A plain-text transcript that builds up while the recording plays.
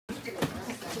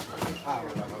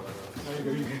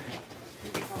Nice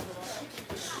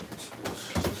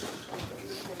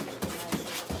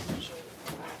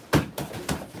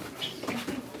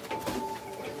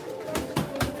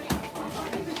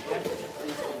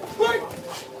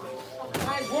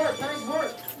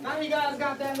work. Now you guys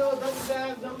got that little double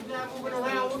jab moving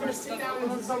around. We're going to sit down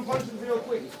and do some punches real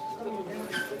quick.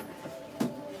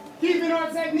 Keeping our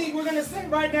technique, we're going to sit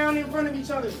right down in front of each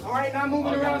other. All right, not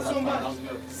moving around so much.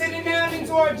 Sitting down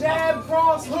into our jab,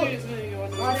 cross, hook. Right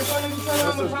in front of each other,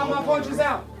 I'm going to pop my punches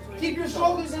out. Keep your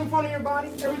shoulders in front of your body.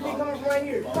 Everything coming from right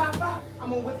here. Pop, pop. I'm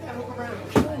going to whip that hook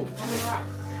around. Boom. I'm going to rock.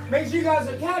 Make sure you guys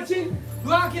are catching,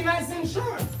 blocking nice and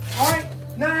sharp. All right?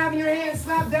 Not having your hands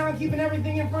slapped down, keeping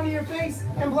everything in front of your face,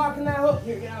 and blocking that hook.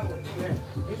 Here, get out of it.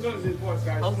 He's losing his voice,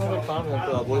 guys. I'm having fun with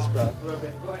the voice crack. A little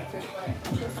bit. Go ahead.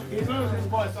 He's losing his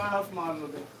voice, so I'll help him out a little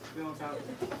bit.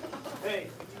 Hey,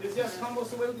 it's just tumble,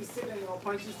 so we'll be sitting and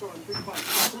punches, throwing 3 punches.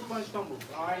 3-punch tumbles,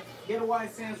 all right? Get a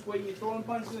wide stance where you're throwing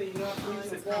punches and you're not going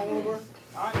to fall over.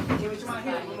 All right? Give it to my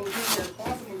hand. I'm going to hit that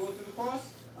cross. I'm going to go through the cross.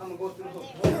 I'm going to go through the hook.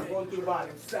 I'm going through the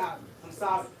body. I'm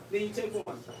solid. Then you take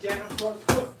one. Jab, cross,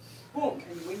 hook. Boom.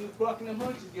 And when you're blocking them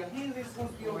punches, your hands ain't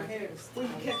supposed to be over here. When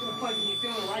you're catching the punch and you're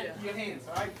feeling right through your hands.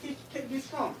 All right? Be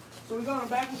strong. So we're going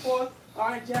back and forth. All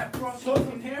right, jab, cross, hook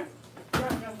from here.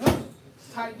 Jab, hook.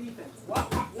 Tight defense. Wah.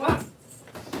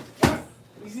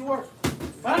 Easy work.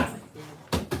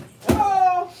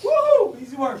 Oh, woohoo!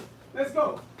 Easy work. Let's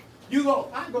go. You go.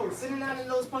 I go. Sitting down in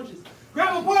those punches.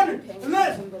 Grab a partner and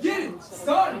let's get it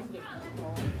started.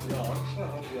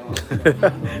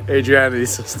 Adriana,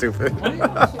 he's so stupid. We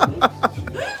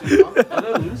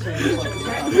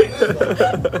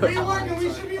working.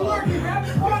 We should be working. Grab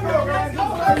the partner. Let's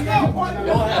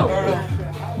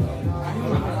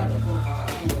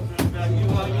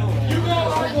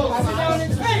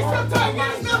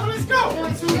go.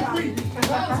 Let's go.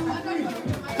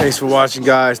 Thanks for watching,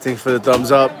 guys. Thanks for the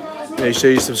thumbs up. Make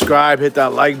sure you subscribe, hit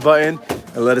that like button,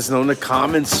 and let us know in the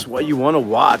comments what you want to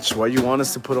watch, what you want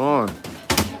us to put on.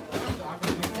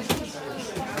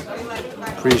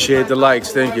 Appreciate the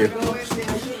likes. Thank you.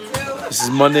 This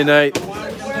is Monday night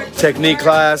technique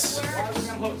class.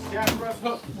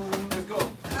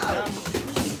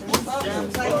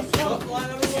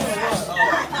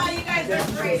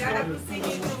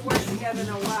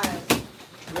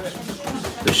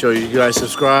 Make sure you guys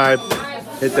subscribe,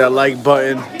 hit that like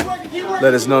button,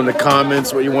 let us know in the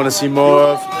comments what you want to see more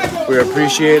of. We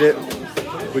appreciate it.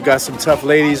 We got some tough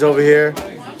ladies over here.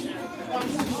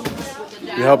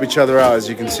 We help each other out, as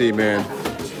you can see, man.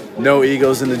 No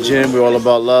egos in the gym. We're all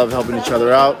about love, helping each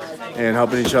other out, and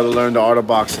helping each other learn the art of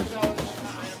boxing.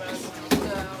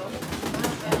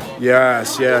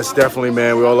 Yes, definitely,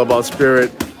 man. We're all about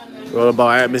spirit. We're all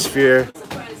about atmosphere.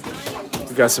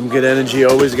 We got some good energy,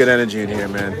 always good energy in here,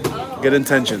 man. Good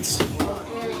intentions.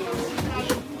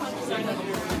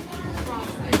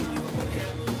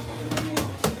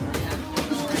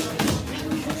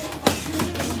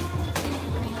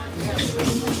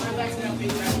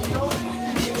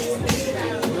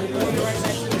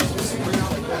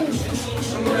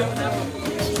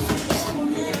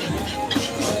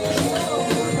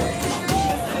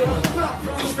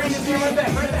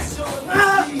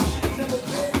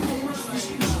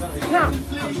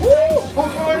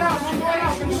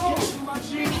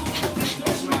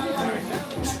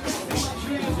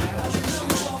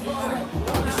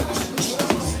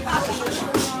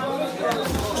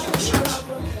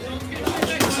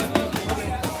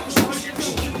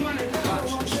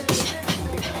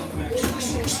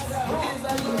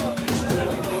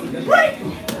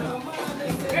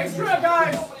 Extra,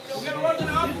 guys. We're going to work on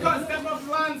the uppercut. Step up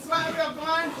the line, slide up the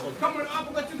line. Come with an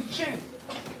uppercut to the chin.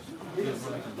 So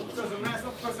it's a nice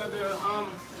uppercut at the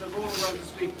bone run to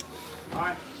speak.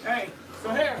 Alright. Hey, so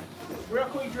here, real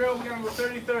quick drill. We're going to go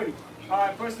 30-30.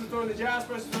 Alright, person throwing the jabs,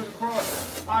 person throwing the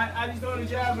cross. Alright, as he's throwing the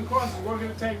jabs and crosses, we're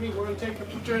going to technique. We're going to take the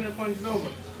turn and punches over.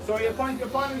 So your punch, I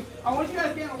want you guys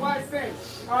to get in a wide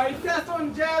stance. Alright, if you guys throwing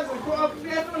the jabs and cross, if you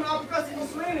guys throwing the uppercuts and you're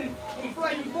swinging, and you feel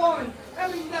like you're falling,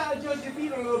 that means you got to adjust your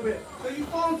feet a little bit. So you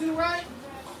fall to the right,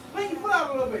 bring your foot out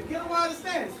a little bit. Get a wider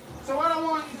stance. So what I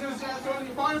want is just throwing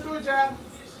your partner through a jab.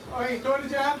 Okay, throw the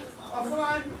jab, off the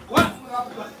line, what?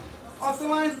 Uppercut. Off the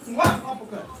line, what?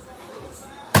 Uppercut.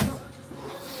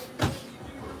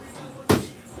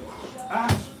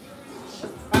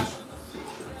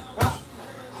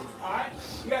 Alright,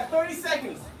 you got 30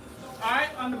 seconds. Alright,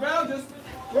 on the bell, just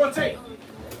rotate.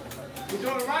 You're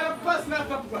doing the right uppercuts, left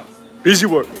uppercuts. Easy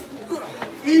work.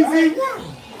 Easy work.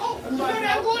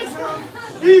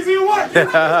 Easy work.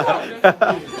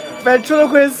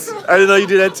 Ventriloquist. I didn't know you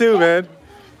did that too, man.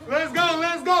 Let's go,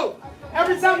 let's go.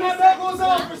 Every time that bell goes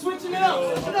off, we're switching it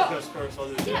up. Switch it up.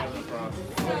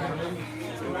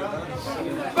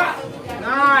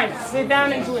 Nice. Sit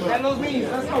down into it. Bend those knees.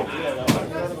 Let's go.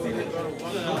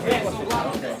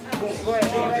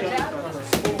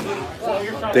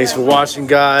 Thanks for watching,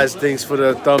 guys. Thanks for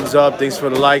the thumbs up. Thanks for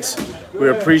the likes. We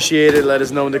appreciate it. Let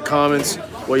us know in the comments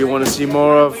what you want to see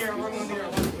more of.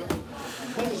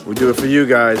 We do it for you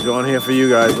guys. We're on here for you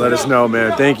guys. Let us know,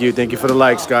 man. Thank you. Thank you for the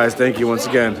likes, guys. Thank you once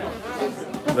again.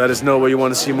 Let us know what you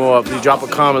want to see more of. You drop a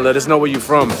comment. Let us know where you're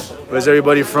from. Where's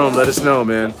everybody from? Let us know,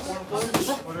 man.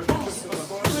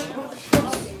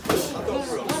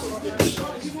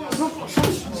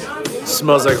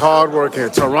 Smells like hard work here.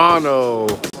 Toronto.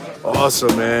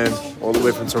 Awesome, man. All the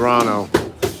way from Toronto.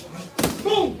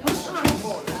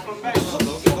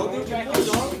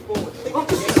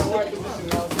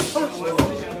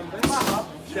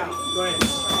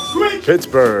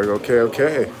 Pittsburgh. Okay,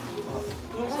 okay.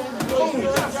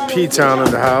 P-Town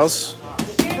in the house.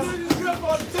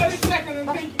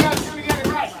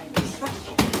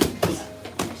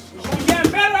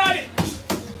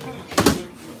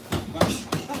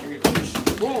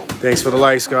 Thanks for the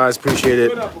likes, guys. Appreciate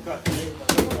it.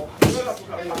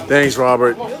 Thanks,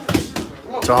 Robert.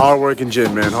 It's a hard-working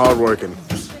gym, man. Hard-working.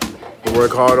 We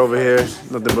work hard over here.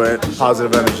 Nothing but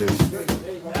positive energy.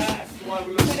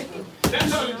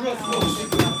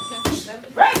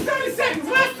 Last 30 seconds.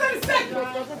 Last 30 seconds.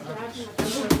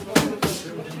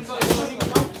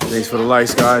 Thanks for the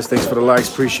likes, guys. Thanks for the likes.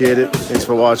 Appreciate it. Thanks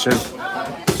for watching.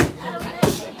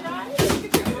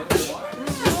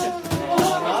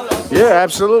 Yeah,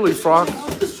 absolutely, Frock.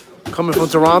 Coming from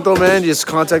Toronto, man, just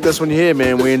contact us when you're here,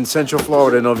 man. We're in Central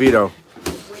Florida in Oviedo.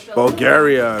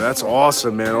 Bulgaria, that's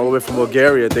awesome, man. All the way from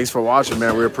Bulgaria. Thanks for watching,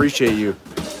 man. We appreciate you.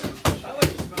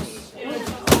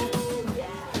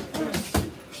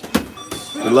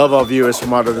 We love our viewers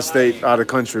from out of the state, out of the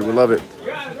country. We love it.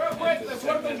 Guys, real quick, let's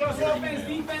work on just offense,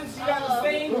 defense. You guys are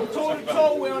staying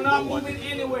toe-to-toe. We're not moving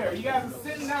anywhere. You guys are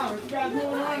sitting down. If you guys moving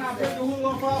around, I'll break the hula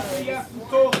off. So you guys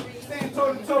are staying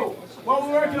toe-to-toe. What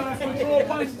we're working on is control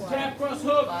punches, jab, cross,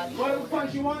 hook, whatever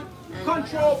punch you want.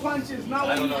 Control punches, not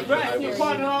when you grab your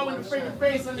partner all in the freaking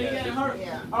face and they're getting hurt.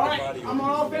 All right, I'm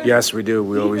on offense. Yes, we do.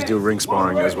 We always do ring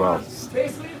sparring as well.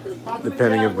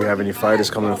 Depending if we have any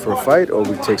fighters coming in for a fight or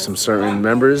we take some certain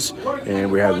members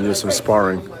and we have to do some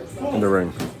sparring in the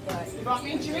ring. If I'm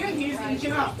inching in, he's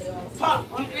inching out. Pop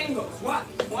on angles. What,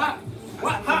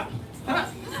 hop.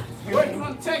 Working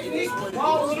on technique,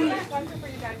 while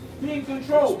be in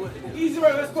control. Easy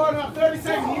way, let's go about 30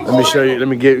 seconds. Let me show you, let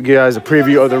me give you guys a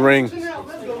preview of the ring.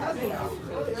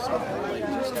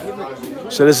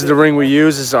 So this is the ring we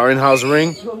use. This is our in-house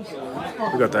ring.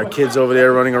 We got our kids over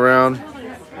there running around.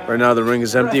 Right now the ring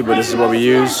is empty, but this is what we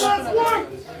use.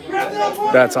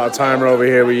 That's our timer over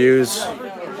here we use.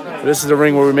 This is the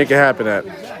ring where we make it happen at.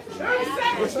 30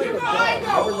 seconds, keep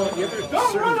going,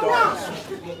 don't run around.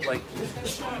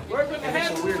 Work with the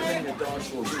head movement.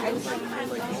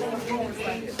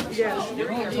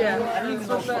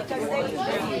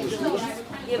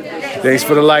 Thanks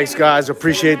for the likes, guys.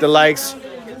 Appreciate the likes.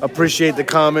 Appreciate the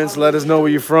comments. Let us know where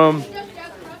you're from.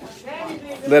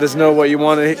 Let us know what you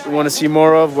want to see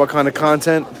more of, what kind of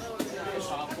content.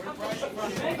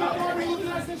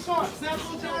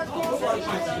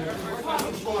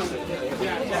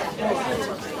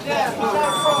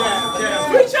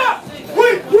 Reach up!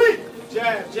 Quick!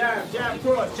 Jab,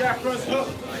 cross, hook.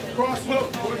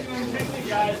 Working on technique,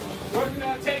 guys. Working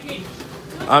on technique.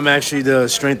 I'm actually the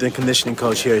strength and conditioning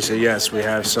coach here, so yes, we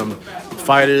have some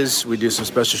fighters. We do some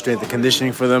special strength and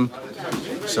conditioning for them.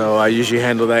 So I usually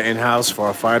handle that in-house for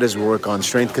our fighters. We work on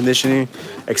strength conditioning,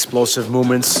 explosive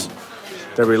movements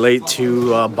that relate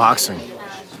to boxing.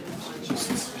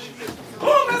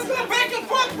 Oh, let's go back and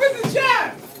forth with the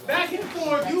jab. Back and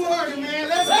forth. You heard it, man.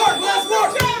 Let's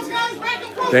work. Jabs, guys. Back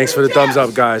and forth. Thanks for the thumbs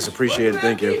up, guys. Appreciate it.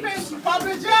 Thank you. Pop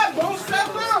the jab. Don't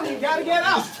settle down. You got to get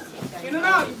out. In and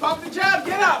out. You pop the jab,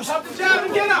 get out. Pop the jab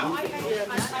and get out.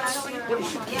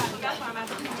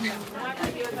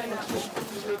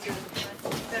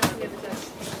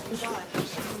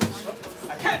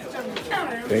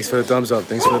 Thanks for the thumbs up.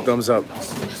 Thanks for the thumbs up.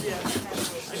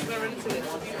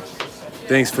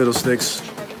 Thanks, Fiddlesticks.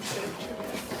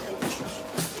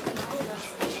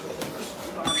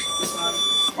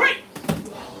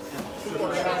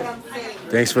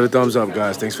 Thanks for the thumbs up,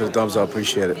 guys. Thanks for the thumbs up.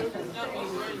 Appreciate it.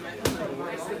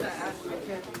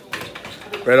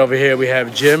 Right over here, we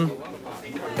have Jim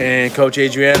and Coach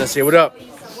Adriana. Say what up.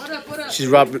 What up? She's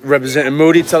representing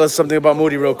Moody. Tell us something about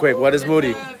Moody real quick. What is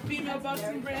Moody? Female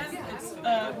boxing brand. It's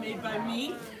made by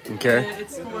me. Okay.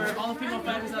 It's for all female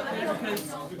fighters out there because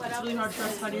it's really really hard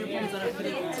stress fighting foams that are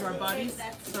fitted to our bodies.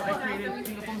 So I created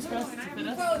finger foam stress to fit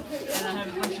us, and I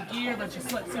have a bunch of gear, a bunch of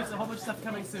sweatsuits, a whole bunch of stuff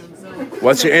coming soon. So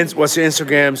What's your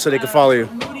Instagram so they can follow you?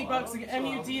 Moody Boxing,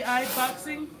 MUDI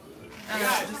Boxing. And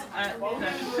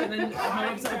then my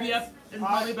website will be up in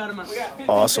probably about a month.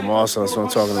 Awesome, awesome. That's what I'm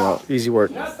talking about. Easy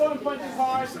work.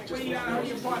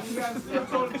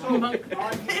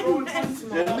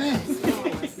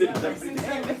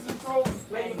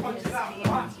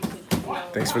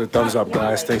 Thanks for the thumbs up,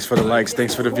 guys. Thanks for the likes.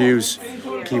 Thanks for the views.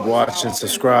 Keep watching,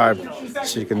 subscribe,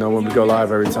 so you can know when we go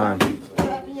live every time.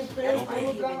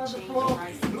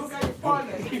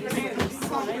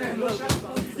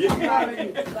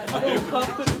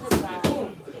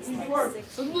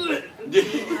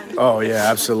 Oh yeah,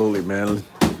 absolutely, man.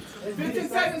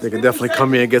 They can definitely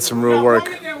come here and get some real work.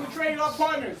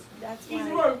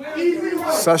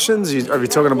 Sessions? Are you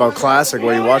talking about class? Like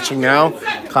what you're watching now?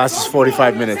 Class is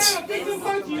 45 minutes.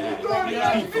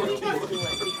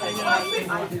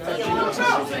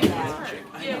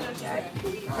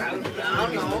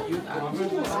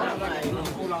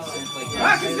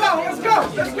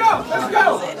 Let's go.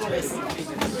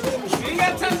 You ain't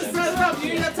got time to set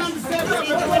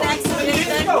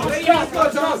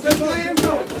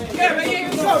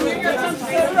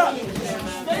it up.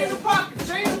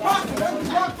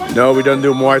 No, we don't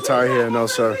do Muay Thai here. No,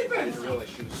 sir. Stay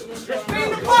in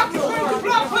the pocket.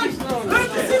 Block punch. Let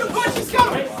him see the punch is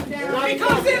coming. If he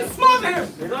comes in, smother him.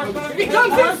 If he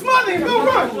comes in, smother him. Go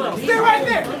run. Stay right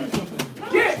there.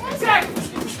 Yeah, exactly.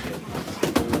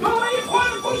 Don't let your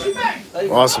partner push you back.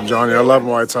 Awesome, Johnny. I love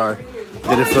Muay Thai.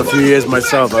 Did it for a few years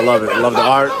myself. I love it. I love the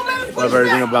art. Love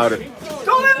everything about it.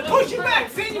 Don't let him push you back.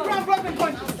 Stand your ground, block them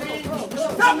punches.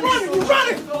 Stop running. You're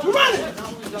running.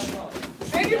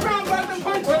 Stand your ground, block them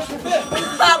punches.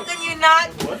 How can you not?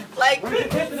 Like, I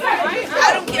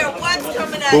don't care what's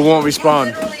coming at Who you. won't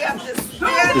respond? You literally have to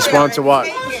stand Respond to what?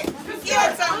 there and take it. You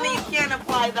can't tell me you can't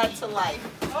apply that to life.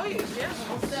 You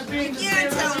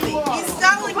can't tell me. He's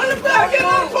telling Run you. it back. Get on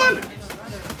the corner.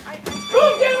 Go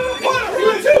get on the corner.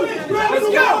 1, 2. Let's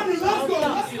go.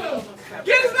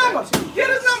 Get his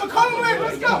number. Call him later.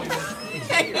 Let's go.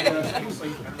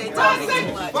 They tell me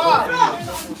too much.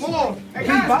 Come on. Hey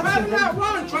guys, rather not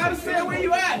run. Try to stay where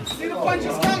you at. See the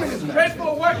punches coming. It's great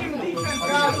for working defense,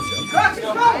 guys. Clock is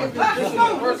going. Let's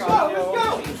go.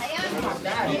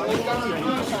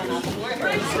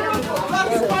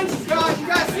 Clock is punches, guys. You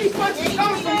guys see punches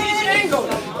coming from each angle.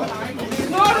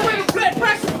 No other way to play.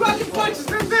 Practice blocking punches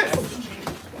than this.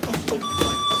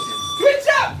 Switch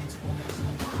up.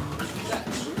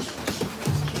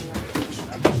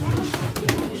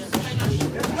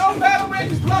 No battle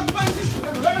ranges, block punches.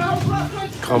 Learn how to block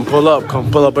punches. Come pull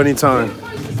up anytime.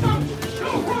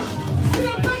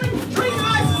 Train your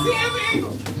eyes to see every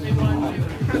angle.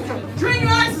 Train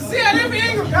your eyes to see at every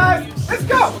angle, guys. Let's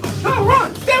go. Don't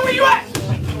run. Stay where you at.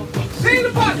 Stay in the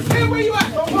pocket. Stay where you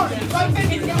at. Don't run. If I'm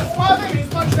thinking he's going to swallow him, he's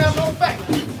going to have no effect.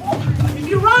 If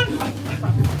you run,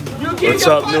 you'll give What's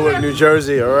your up, partner Newark, New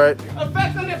Jersey? All right.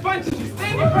 effect on their punches. You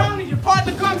stand your ground and your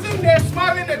partner comes in there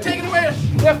smiling, they're taking away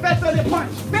the effect on their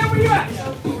punch. Stay where you at.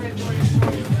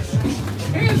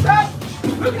 Hands up.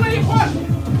 Looking at your partner.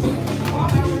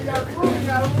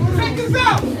 Seconds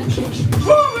out. Boom,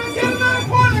 let's get another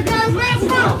partner, guys. Last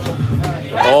round.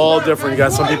 All different. You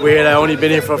got some people here that only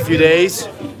been here for a few days.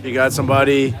 You got some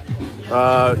people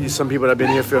that have been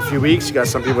here for a few weeks. You got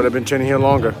some people that have been training here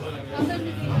longer.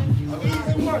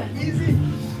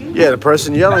 Yeah, the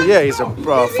person yelling, yeah, he's a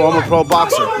former pro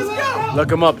boxer.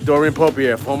 Look him up, Dorian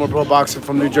Popier, former pro boxer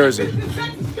from New Jersey.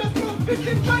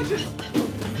 15 punches.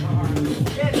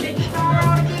 Get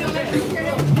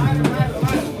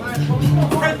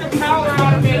the power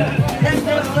out of it.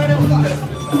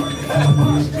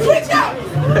 Switch out.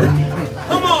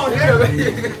 Come on,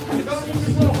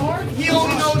 he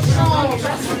only knows strong.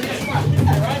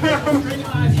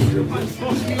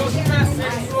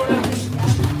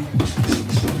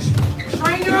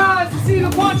 Train your eyes to see the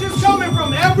punches coming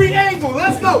from every angle.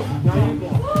 Let's go.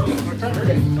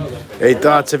 Hey,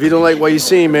 Dots, if you don't like what you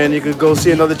see, man, you could go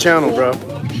see another channel, bro.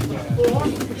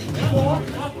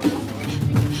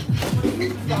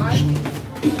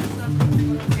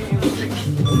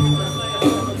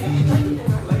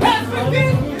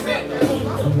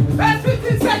 Last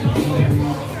 15 seconds.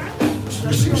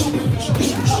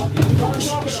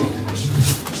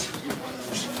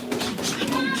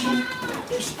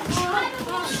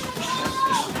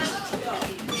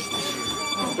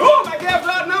 Boom! I get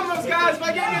blood numbers, guys. If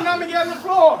I get your number, get on the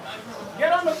floor.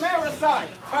 Get on the mirror side.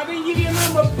 If I didn't give you a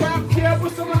number, grab care,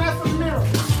 put someone else in the mirror.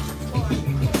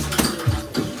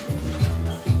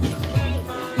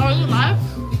 Oh, is it live?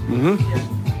 Mm-hmm.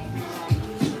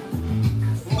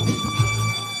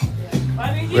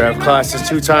 We have classes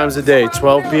 2 times a day,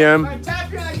 12 p.m.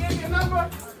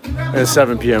 and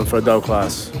 7 p.m. for adult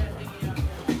class.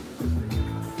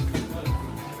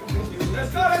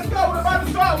 Let's go. We're about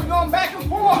to start. We're going back and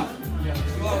forth.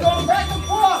 We're going back and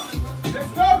forth. Let's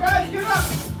go, guys. Get up.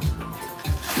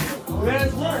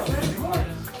 Let's work.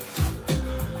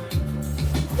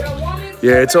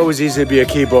 Yeah, it's always easy to be a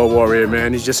keyboard warrior,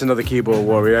 man. He's just another keyboard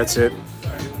warrior. That's it.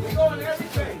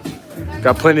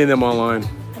 Got plenty of them online.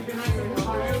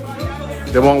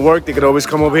 They won't work. They could always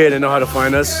come over here. They know how to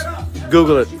find us.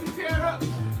 Google it.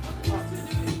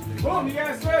 Boom, you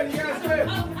guys ready?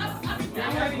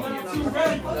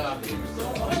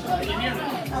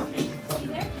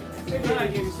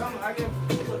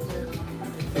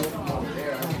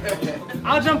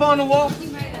 I'll jump on the wall.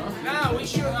 No, we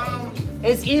should,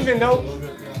 It's even though.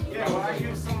 yeah, well, I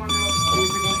give someone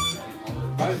else.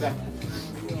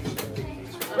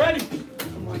 Ready?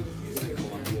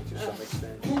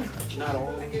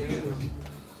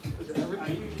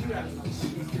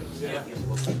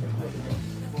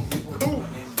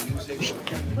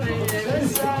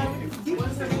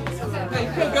 Hey,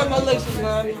 congratulations,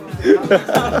 man.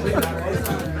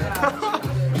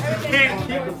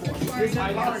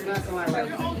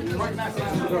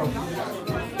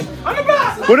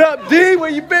 What up, D? Where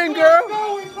you been, girl?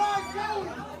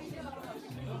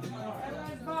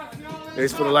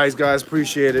 Thanks for the likes, guys.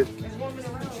 Appreciate it.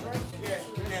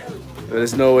 Let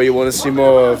us know what you want to see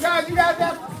more of. Guys, you guys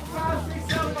got 5,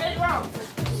 6, 7, 8 rounds.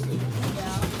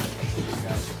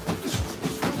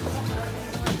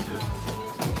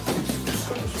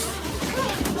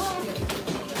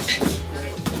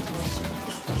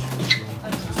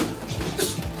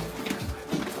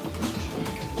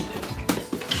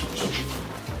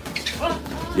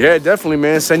 Yeah, definitely,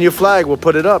 man. Send your flag. We'll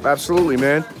put it up. Absolutely,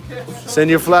 man. Send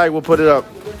your flag. We'll put it up.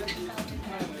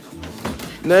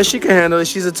 Nah, she can handle it.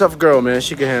 She's a tough girl, man.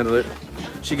 She can handle it.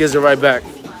 She gives it right back.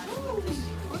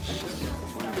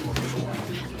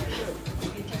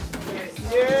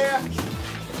 Yeah.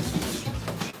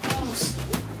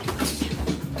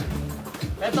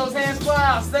 Let those hands fly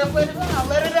out. Steph, let it out.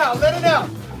 Let it out. Let it out.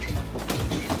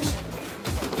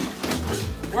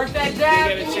 Work that jab.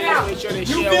 Get it out. Make sure they You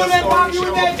share feel us that on Bobby the with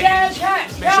show. that jazz hat?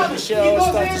 Make sure the show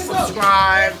start to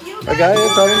subscribe. I got it.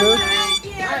 It's all good.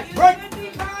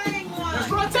 Let's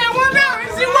rotate one down.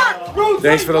 Easy work.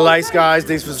 Thanks for the likes, guys.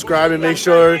 Thanks for subscribing. Make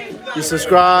sure you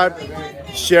subscribe,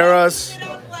 share us.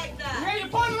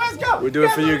 Let's go. We do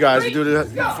it for you guys. We do it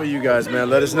for you guys, man.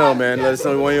 Let us know, man. Let us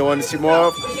know what you want to see more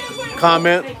of.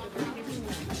 Comment.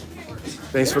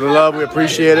 Thanks for the love. We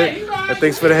appreciate it. And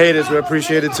thanks for the haters. We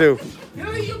appreciate it too.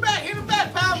 Hit him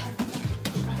back, pal.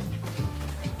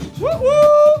 Woo-woo.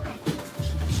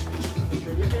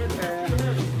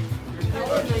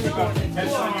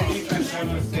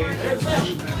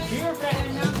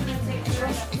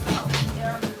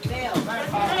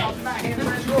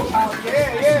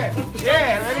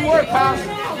 Yeah, let him work, pal.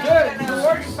 Good, you're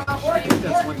working, pal. Working.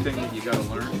 That's one thing that you gotta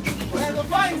learn. Man, the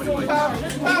fighting's so powerful.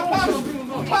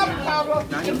 Pablo.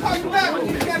 Just call you back when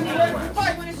you get ready for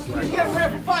fight. You get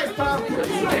ready for fight, Pablo.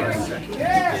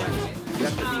 Yeah.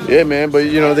 Yeah, man. But,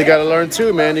 you know, they got to learn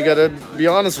too, man. You got to be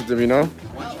honest with them, you know.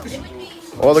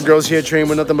 All the girls here train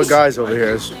with nothing but guys over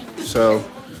here. So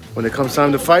when it comes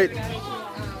time to fight,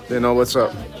 they know what's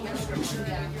up.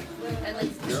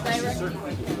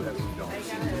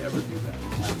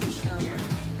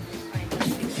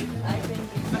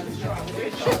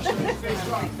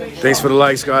 Thanks for the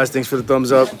likes, guys. Thanks for the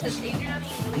thumbs up.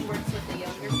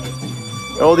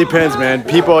 It all depends, man.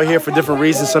 People are here for different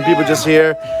reasons. Some people just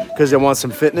here because they want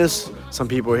some fitness. Some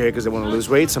people are here because they want to lose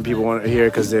weight. Some people are here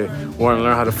because they want to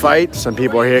learn how to fight. Some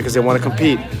people are here because they want to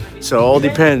compete. So it all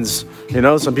depends. You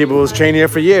know, some people was training here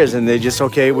for years and they just,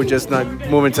 okay, we're just not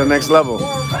moving to the next level.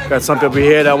 Got some people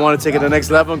here that want to take it to the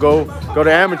next level and go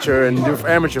to amateur and do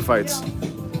amateur fights.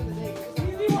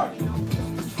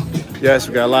 Yes,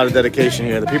 we got a lot of dedication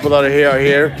here. The people that are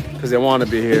here because they want to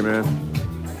be here, man.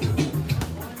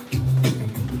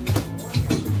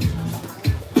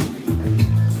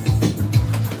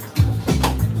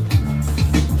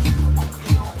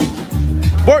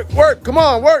 Work, come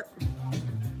on, work.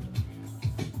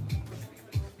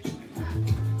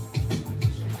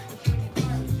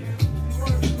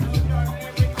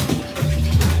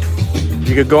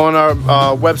 You could go on our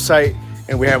website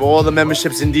and we have all the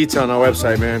memberships in detail on our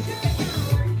website, man.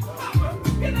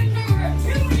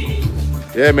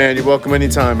 Yeah, man, you're welcome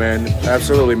anytime, man.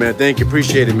 Absolutely, man. Thank you,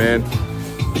 appreciate it, man.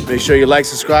 Make sure you like,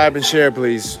 subscribe, and share,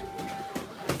 please.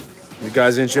 If you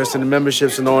guys are interested in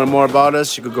memberships and knowing more about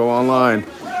us, you could go online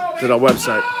to our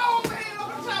website.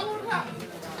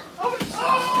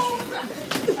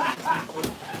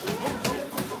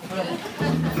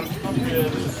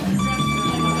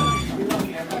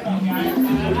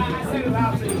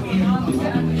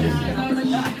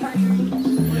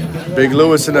 Big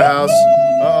Lewis in the house.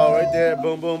 Uh-oh, right there.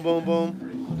 Boom, boom, boom,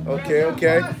 boom. Okay,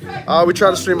 okay. We try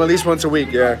to stream at least once a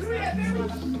week, yeah.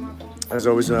 There's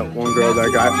always that one girl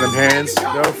that got them hands. You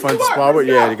know, fun to spar with.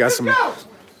 Yeah, I got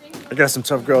some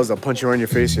tough girls that punch you right in your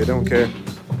face. You don't care.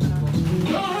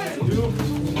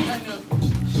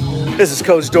 This is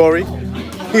Coach Dory.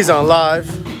 He's on live.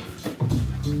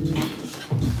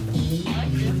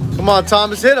 Come on,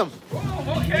 Thomas, hit him.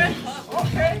 Okay,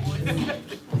 okay.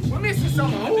 We're missing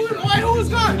someone. Who's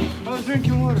gone? I was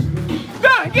drinking water. Go,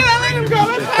 get out, let him go.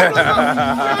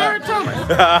 Let's Thomas.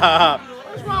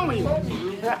 What's wrong with you?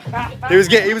 He was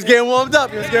getting warmed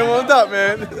up. He was getting warmed up,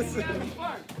 man.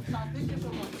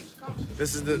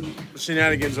 This is the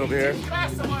shenanigans over here.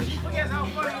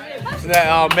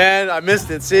 Oh man, I missed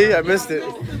it. See, I missed it.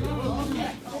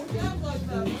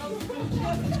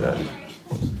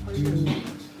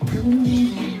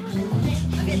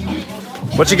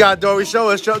 What you got, Dory? Show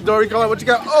us. Dory, call it. What you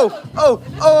got? Oh, oh,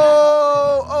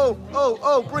 oh, oh, oh,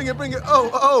 oh. Bring it, bring it.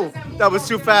 Oh, oh. That was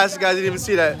too fast, guys. Didn't even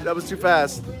see that. That was too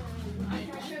fast.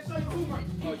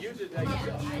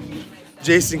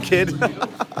 Jason Kidd.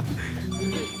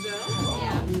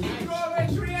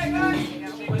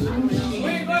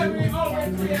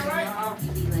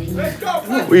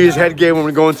 We use headgear when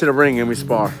we go into the ring and we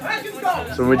spar.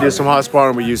 So when we do some hot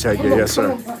sparring, we use headgear. Yes,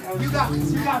 sir. You got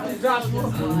this,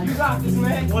 Joshua. You got this,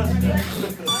 man.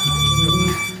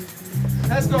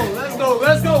 Let's go, let's go,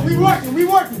 let's go. We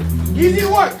working. Easy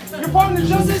work. Your partner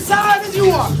just as solid as you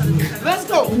are. Let's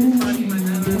go.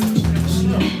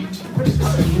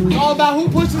 It's all about who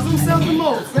pushes himself the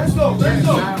most. Let's go, let's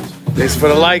go. Thanks for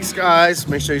the likes, guys.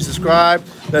 Make sure you subscribe.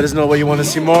 Let us know what you want to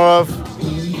see more of.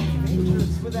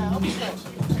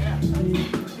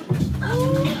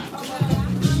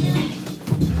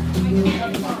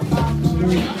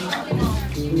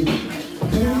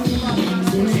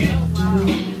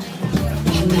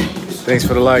 Thanks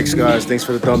for the likes, guys. Thanks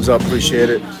for the thumbs up. Appreciate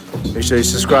it. Make sure you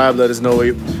subscribe. Let us know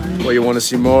what you want to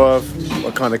see more of,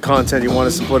 what kind of content you want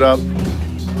us to put up.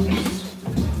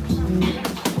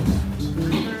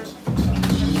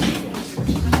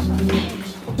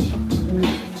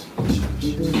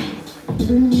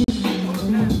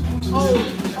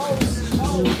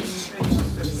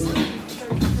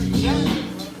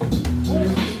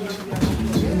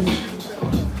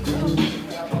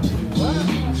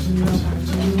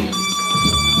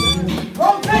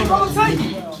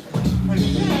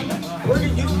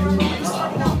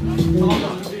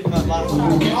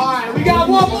 Alright, we got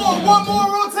one more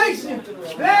rotation.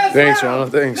 Thanks,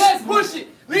 Ronald. Thanks. Let's push it.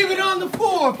 Leave it on the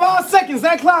floor. 5 seconds.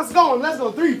 That clock's going. Let's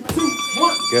go. 3, 2,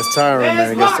 1. Gets tiring,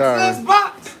 man. Gets tiring. Let's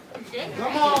box.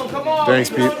 Come on, come on. Thanks,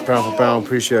 Pete. Pound for pound.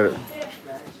 Appreciate it.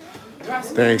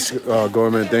 Thanks,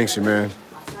 Gorman. Thanks you, man.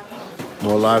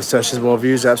 More live sessions, more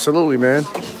views. Absolutely, man.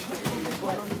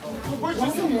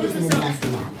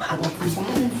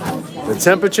 The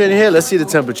temperature in here. Let's see the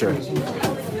temperature.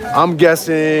 I'm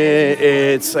guessing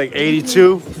it's like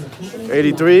 82,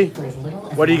 83.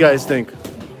 What do you guys think?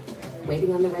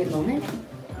 Waiting on the right moment?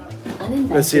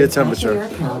 Let's see the temperature.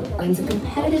 Earns a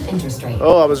competitive interest rate.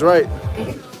 Oh, I was right.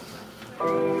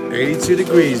 82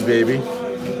 degrees, baby.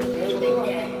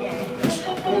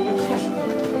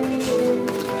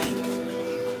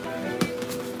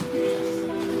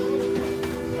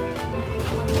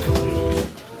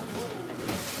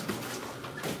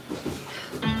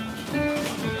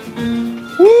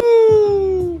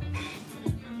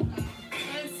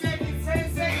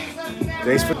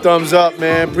 Thanks for thumbs up,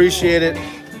 man. Appreciate it.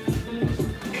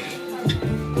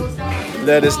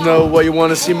 Let us know what you want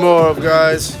to see more of,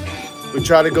 guys. We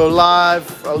try to go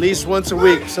live at least once a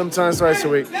week, sometimes twice a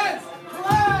week. Nice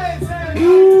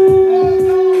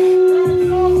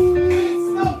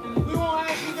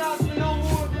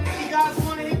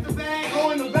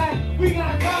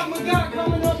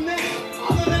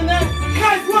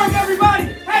work,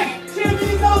 everybody. Hey,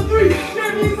 champions on 3,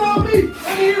 champions on me.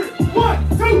 Let me hear it. 1,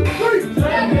 2, 3.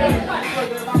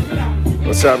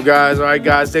 What's up, guys? All right,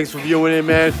 guys. Thanks for viewing in,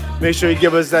 man. Make sure you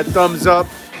give us that thumbs up.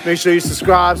 Make sure you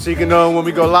subscribe so you can know when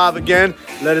we go live again.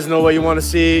 Let us know what you want to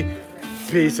see.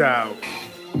 Peace out.